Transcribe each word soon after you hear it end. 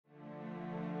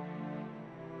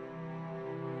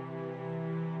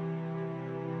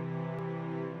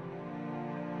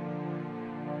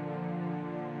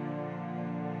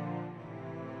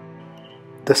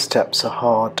The steps are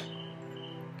hard,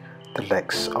 the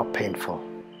legs are painful.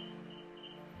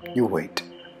 You wait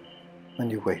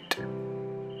and you wait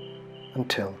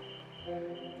until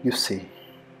you see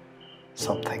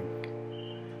something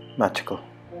magical.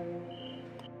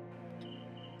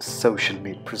 Social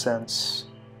Meat presents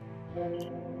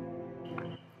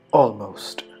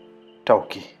Almost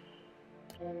Dawki.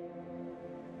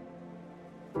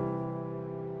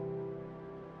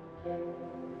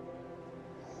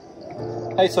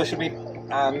 Hey Social Meat,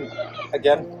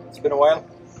 again, it's been a while.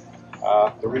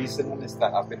 The reason is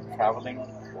that I've been traveling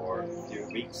for a few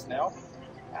weeks now,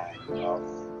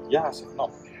 and yeah, so I've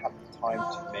not had the time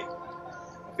to make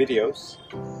videos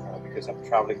because I'm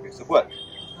traveling because of work.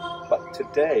 But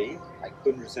today, I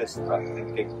couldn't resist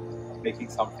thinking of making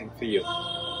something for you.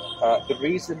 The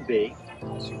reason being,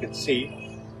 as you can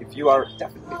see, if you are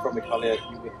definitely from Italy,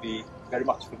 you would be very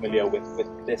much familiar with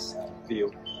this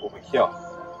view over here.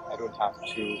 I don't have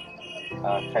to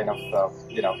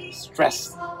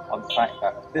stress on the fact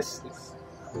that this is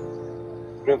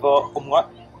River Umwat.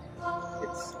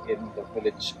 It's in the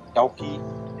village Dawki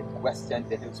in western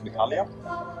Hills, Meghalaya.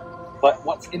 But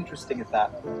what's interesting is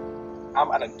that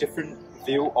I'm at a different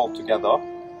view altogether.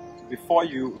 Before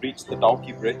you reach the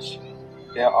Dawki bridge,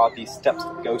 there are these steps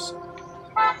that goes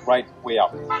right way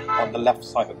up on the left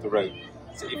side of the road.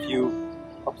 So if you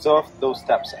observe those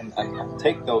steps and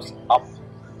take those up,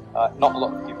 not a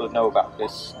lot of people know about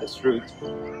this route.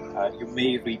 You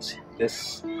may reach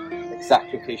this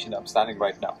exact location that I'm standing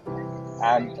right now.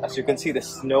 And as you can see,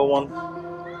 there's no one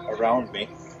around me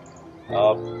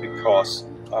because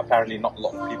apparently not a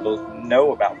lot of people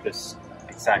know about this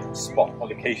exact spot or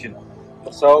location.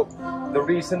 So the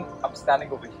reason I'm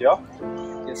standing over here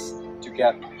is to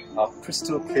get a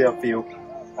crystal clear view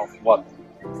of what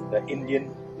the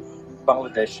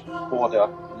Indian-Bangladesh border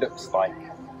looks like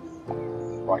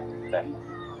right there.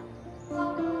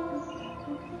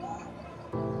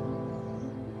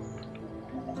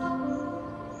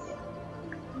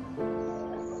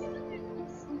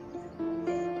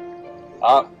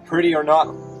 Pretty or not,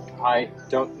 I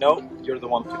don't know. You're the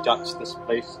one to judge this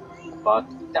place, but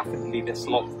definitely there's a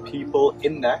lot of people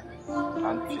in there.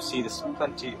 And if you see, there's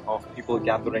plenty of people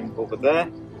gathering over there,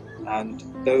 and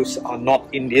those are not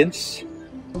Indians.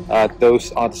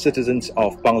 Those are the citizens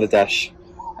of Bangladesh,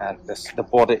 and the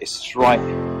border is right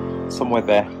somewhere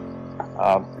there.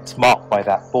 It's marked by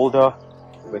that boulder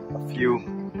with a few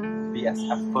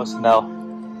BSF personnel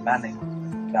manning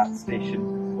that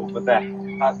station over there.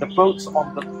 The boats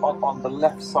on the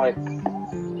left side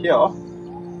here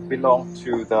belong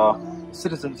to the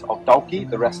citizens of Dawki,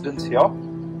 the residents here,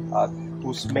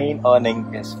 whose main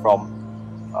earning is from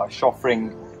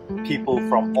chauffeuring people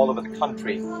from all over the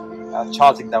country,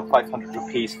 charging them 500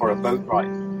 rupees for a boat ride.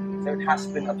 So it has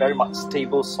been a very much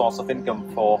stable source of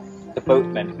income for the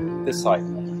boatmen this side.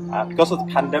 Because of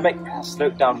the pandemic, it has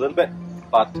slowed down a little bit,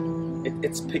 but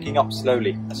it's picking up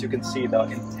slowly. As you can see, the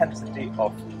intensity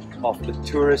of the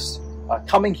tourists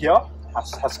coming here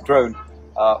has grown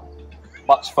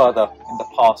much further in the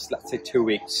past, let's say 2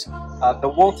 weeks. The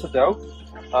water though,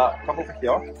 come over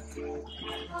here.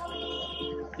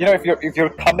 You know, if you're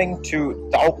coming to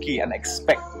Dawki and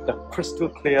expect the crystal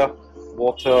clear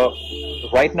water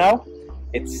right now,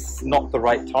 it's not the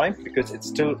right time because it's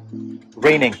still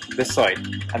raining this side,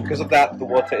 and because of that the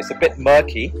water is a bit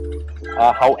murky.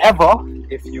 However,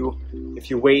 if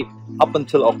you wait up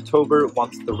until October,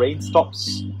 once the rain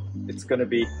stops, it's going to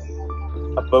be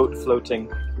a boat floating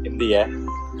in the air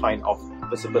kind of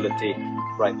visibility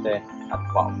right there at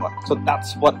the bottom. So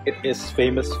that's what it is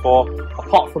famous for.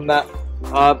 Apart from that,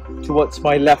 towards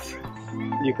my left,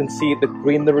 you can see the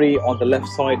greenery on the left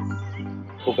side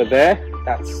over there.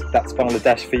 That's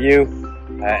Bangladesh for you.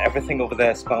 Everything over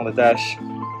there is Bangladesh,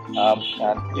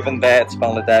 and even there it's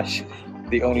Bangladesh.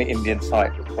 The only Indian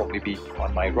side will probably be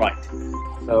on my right.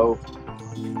 So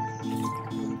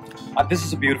this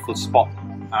is a beautiful spot,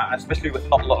 especially with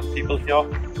not a lot of people here,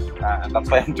 and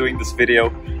that's why I'm doing this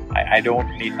video. I don't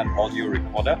need an audio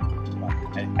recorder.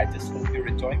 I just hope you're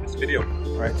enjoying this video.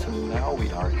 Alright, so now we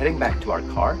are heading back to our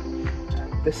car.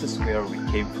 This is where we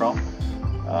came from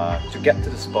to get to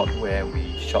the spot where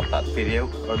we shot that video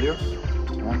earlier,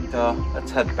 and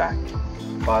let's head back.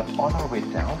 But on our way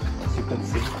down, as you can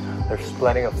see, there's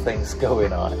plenty of things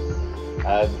going on,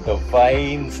 and the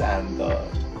vines and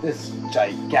this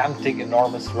gigantic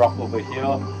enormous rock over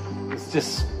here is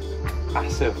just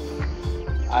massive.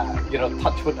 You know,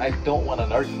 touch wood, I don't want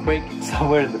an earthquake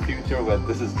somewhere in the future where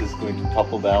this is just going to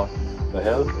topple down the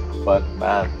hill. But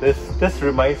man, this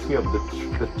reminds me of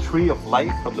the tree of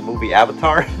life from the movie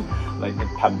Avatar, like in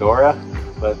Pandora.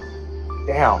 But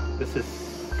damn, this is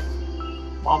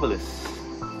Marvelous.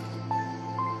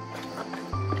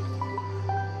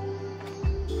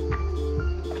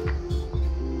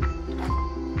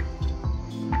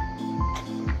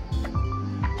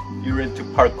 You're into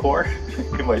parkour,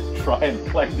 you might try and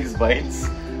climb these vines.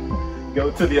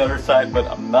 Go to the other side, but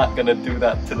I'm not gonna do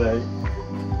that today.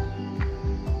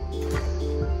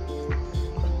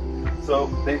 So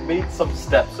they've made some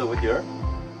steps over here,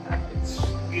 and it's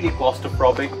really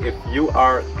claustrophobic. If you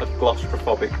are a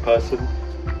claustrophobic person,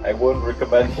 I won't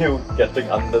recommend you getting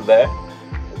under there.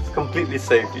 It's completely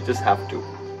safe, you just have to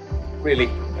really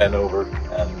bend over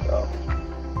and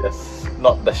yes,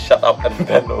 not the shut up and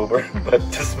bend over, but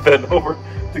just bend over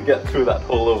to get through that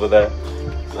hole over there.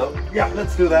 So yeah,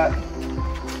 let's do that.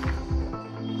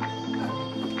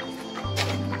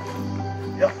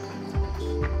 Yep.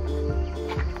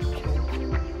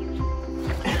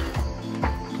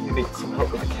 You need some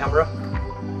help with the camera.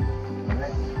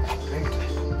 Alright, great.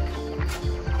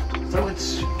 So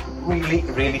it's really,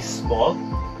 really small.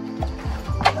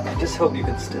 And I just hope you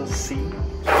can still see.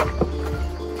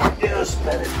 Just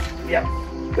bend it. Yep,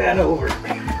 bend over.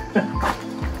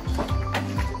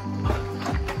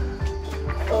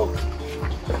 Okay.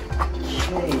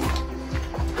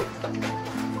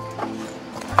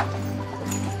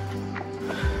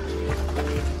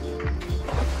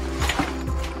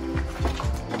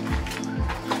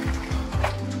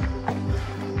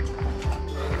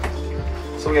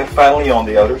 So we are finally on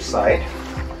the other side.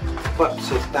 But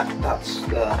so that's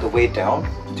the way down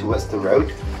towards the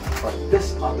road. But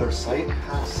this other side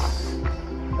has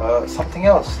something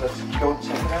else. Let's go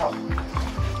check it out.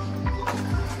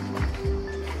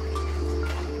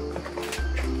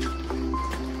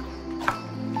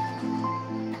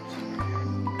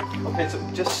 Okay, so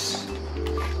it just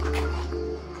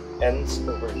ends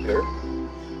over here.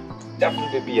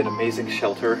 Definitely be an amazing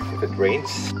shelter if it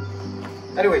rains.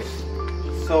 Anyways,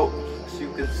 so as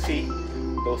you can see,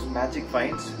 those magic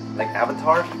vines, like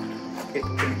Avatar, it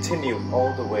continue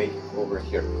all the way over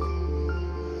here.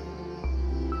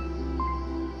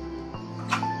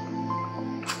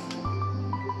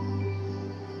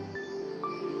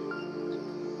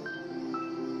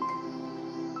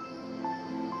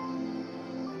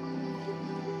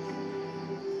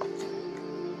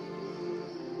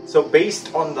 So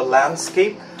based on the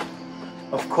landscape,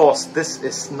 of course this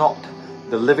is not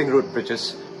the living root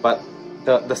bridges, but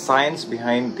the science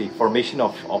behind the formation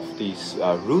of these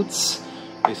roots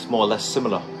is more or less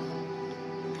similar.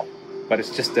 But it's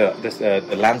just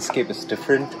the landscape is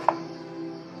different.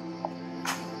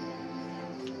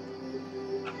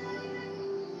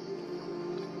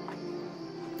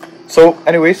 So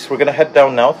anyways, we're gonna head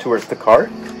down now towards the car,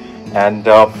 and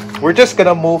we're just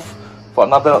gonna move for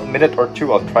another minute or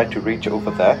two. I'll try to reach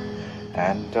over there,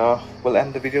 and we'll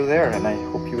end the video there. And I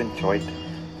hope you enjoyed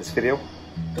this video.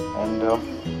 And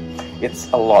it's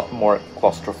a lot more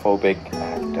claustrophobic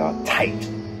and tight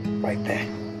right there.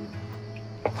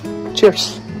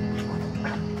 Cheers!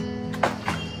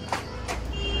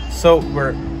 So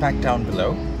we're back down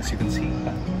below. As you can see,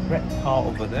 that red car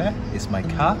over there is my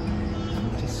car.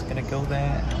 I'm just gonna go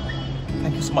there.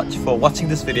 Thank you so much for watching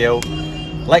this video.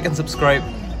 Like and subscribe,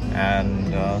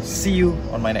 and see you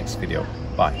on my next video.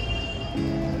 Bye.